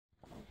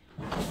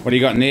What do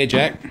you got in there,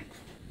 Jack?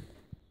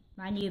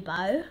 My new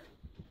bow.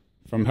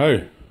 From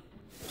who?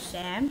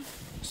 Sam.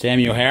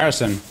 Samuel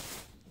Harrison.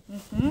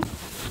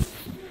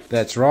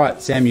 That's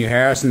right. Samuel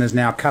Harrison is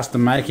now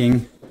custom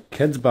making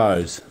kids'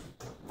 bows.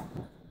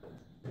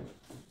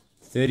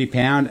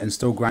 £30 and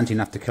still grunt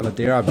enough to kill a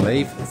deer, I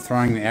believe.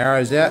 Throwing the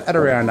arrows out at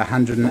around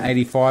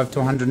 185 to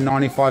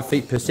 195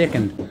 feet per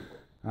second.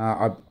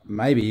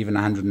 Maybe even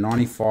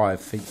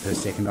 195 feet per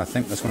second. I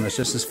think this one is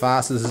just as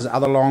fast as his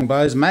other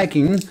longbows,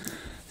 making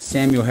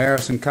Samuel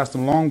Harrison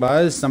custom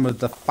longbows some of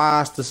the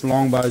fastest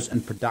longbows in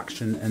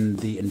production in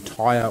the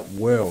entire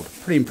world.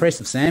 Pretty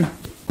impressive, Sam.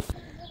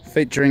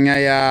 Featuring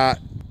a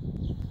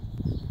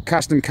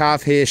custom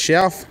calf hair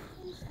shelf,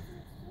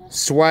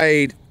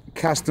 suede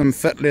custom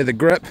fit leather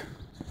grip.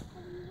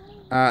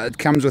 It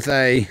comes with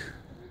a,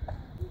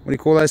 what do you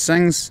call those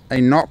things? A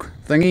knock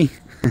thingy.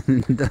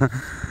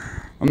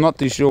 I'm not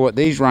too sure what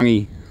these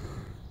rangi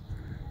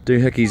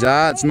doohickeys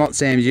are. It's not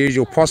Sam's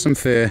usual possum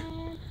fur.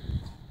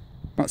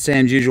 Not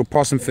Sam's usual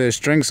possum fur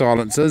string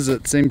silencers.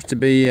 It seems to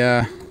be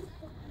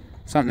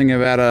something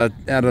about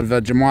out of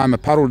a Jemima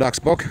Puddle Duck's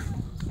book.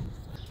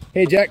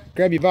 Here, Jack,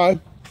 grab your bow.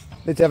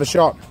 Let's have a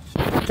shot.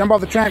 Jump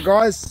off the tramp,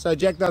 guys, so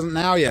Jack doesn't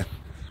nail you.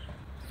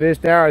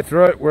 First arrow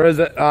through it. Where is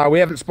it? We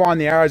haven't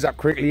spined the arrows up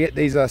correctly yet.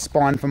 These are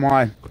spined for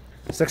my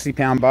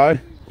 60-pound bow.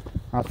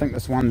 I think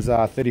this one's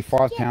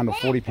 35 pound or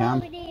 40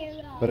 pound,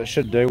 but it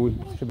should do.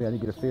 We should be able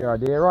to get a fair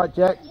idea. Right,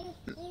 Jack?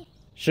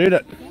 Shoot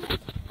it.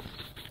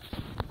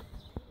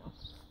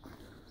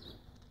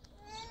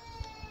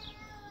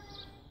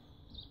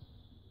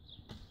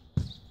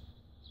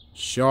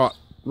 Shot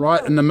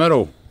right in the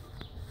middle.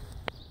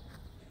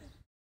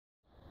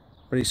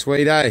 Pretty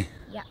sweet, eh?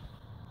 Yeah.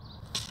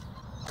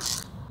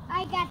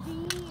 I got the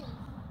ear.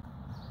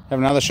 Have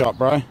another shot,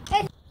 bro.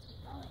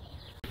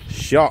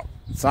 Shot,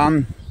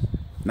 son.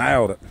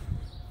 Nailed it.